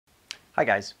Hi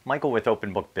guys, Michael with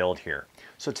Open Book Build here.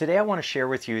 So today I want to share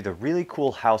with you the really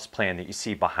cool house plan that you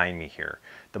see behind me here.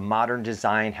 The modern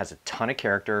design has a ton of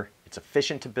character, it's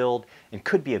efficient to build, and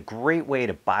could be a great way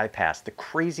to bypass the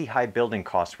crazy high building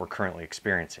costs we're currently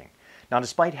experiencing. Now,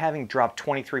 despite having dropped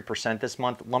 23% this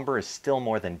month, lumber is still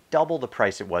more than double the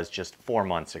price it was just 4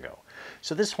 months ago.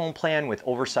 So this home plan with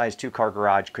oversized 2-car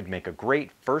garage could make a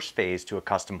great first phase to a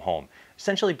custom home,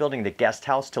 essentially building the guest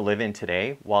house to live in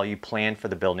today while you plan for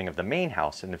the building of the main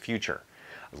house in the future.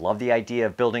 I love the idea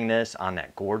of building this on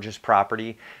that gorgeous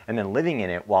property and then living in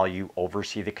it while you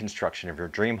oversee the construction of your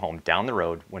dream home down the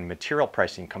road when material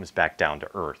pricing comes back down to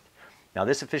earth. Now,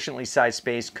 this efficiently sized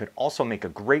space could also make a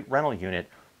great rental unit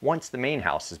once the main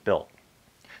house is built.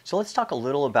 So let's talk a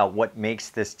little about what makes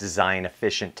this design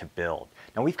efficient to build.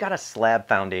 Now, we've got a slab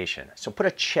foundation, so put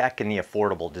a check in the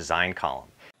affordable design column.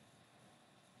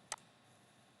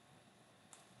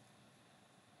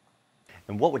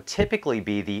 And what would typically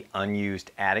be the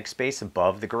unused attic space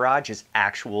above the garage is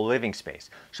actual living space.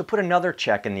 So put another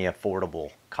check in the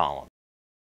affordable column.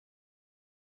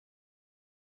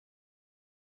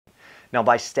 Now,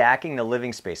 by stacking the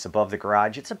living space above the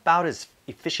garage, it's about as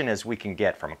efficient as we can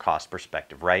get from a cost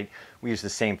perspective, right? We use the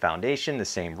same foundation, the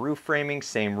same roof framing,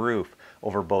 same roof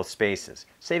over both spaces,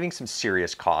 saving some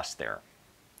serious costs there.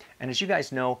 And as you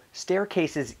guys know,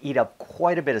 staircases eat up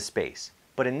quite a bit of space.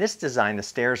 But in this design, the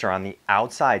stairs are on the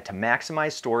outside to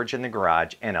maximize storage in the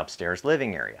garage and upstairs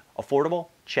living area. Affordable?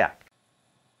 Check.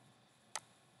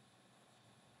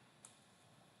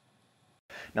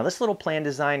 Now, this little plan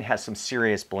design has some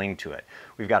serious bling to it.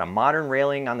 We've got a modern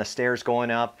railing on the stairs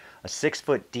going up, a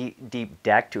 6-foot deep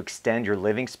deck to extend your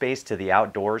living space to the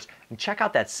outdoors, and check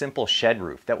out that simple shed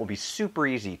roof that will be super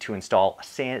easy to install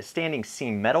a standing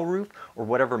seam metal roof or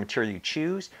whatever material you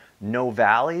choose. No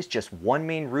valleys, just one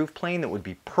main roof plane that would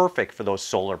be perfect for those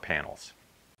solar panels.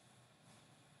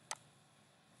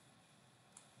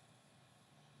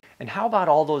 And how about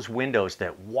all those windows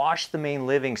that wash the main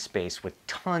living space with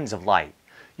tons of light?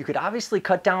 You could obviously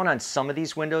cut down on some of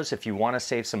these windows if you want to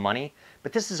save some money,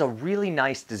 but this is a really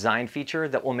nice design feature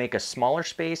that will make a smaller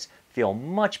space feel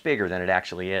much bigger than it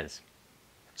actually is.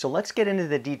 So let's get into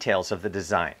the details of the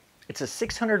design. It's a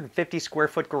 650 square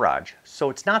foot garage,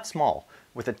 so it's not small,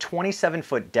 with a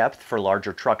 27-foot depth for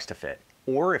larger trucks to fit.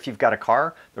 Or if you've got a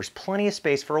car, there's plenty of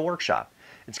space for a workshop.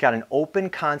 It's got an open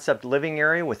concept living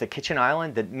area with a kitchen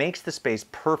island that makes the space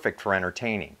perfect for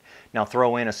entertaining. Now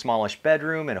throw in a smallish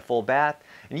bedroom and a full bath,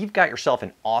 and you've got yourself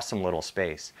an awesome little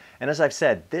space. And as I've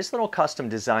said, this little custom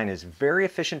design is very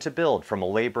efficient to build from a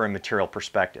labor and material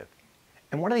perspective.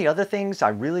 And one of the other things I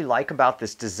really like about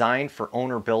this design for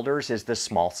owner builders is the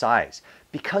small size.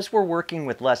 Because we're working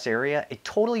with less area, it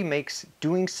totally makes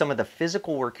doing some of the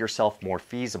physical work yourself more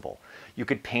feasible. You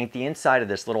could paint the inside of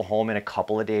this little home in a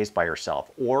couple of days by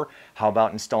yourself. Or how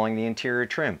about installing the interior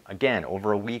trim, again,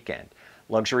 over a weekend.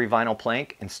 Luxury vinyl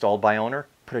plank installed by owner,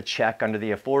 put a check under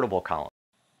the affordable column.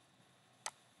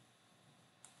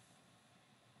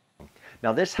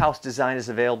 Now, this house design is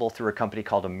available through a company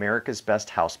called America's Best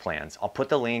House Plans. I'll put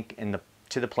the link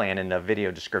to the plan in the video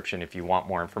description if you want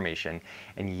more information.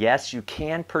 And yes, you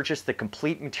can purchase the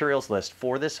complete materials list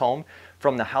for this home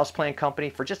from the house plan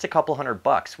company for just a couple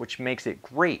 $100, which makes it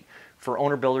great for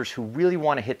owner builders who really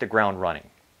want to hit the ground running.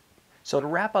 So to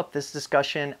wrap up this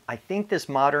discussion, I think this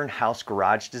modern house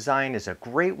garage design is a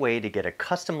great way to get a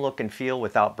custom look and feel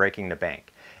without breaking the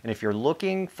bank. And if you're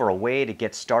looking for a way to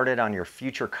get started on your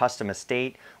future custom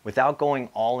estate without going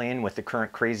all in with the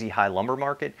current crazy high lumber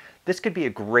market, this could be a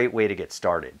great way to get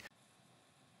started.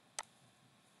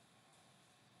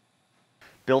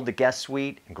 Build the guest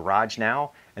suite and garage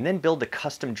now, and then build the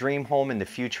custom dream home in the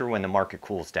future when the market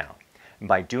cools down. And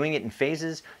by doing it in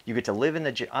phases, you get to live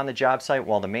on the job site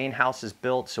while the main house is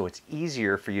built, so it's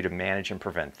easier for you to manage and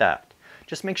prevent theft.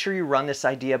 Just make sure you run this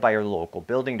idea by your local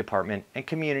building department and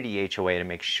community HOA to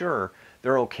make sure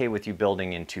they're okay with you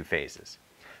building in 2 phases.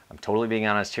 I'm totally being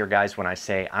honest here, guys, when I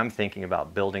say I'm thinking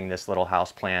about building this little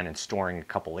house plan and storing a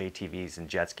couple ATVs and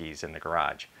jet skis in the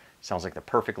garage. Sounds like the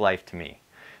perfect life to me.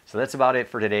 So that's about it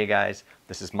for today, guys.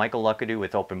 This is Michael Luckadoo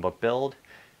with Open Book Build,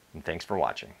 and thanks for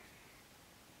watching.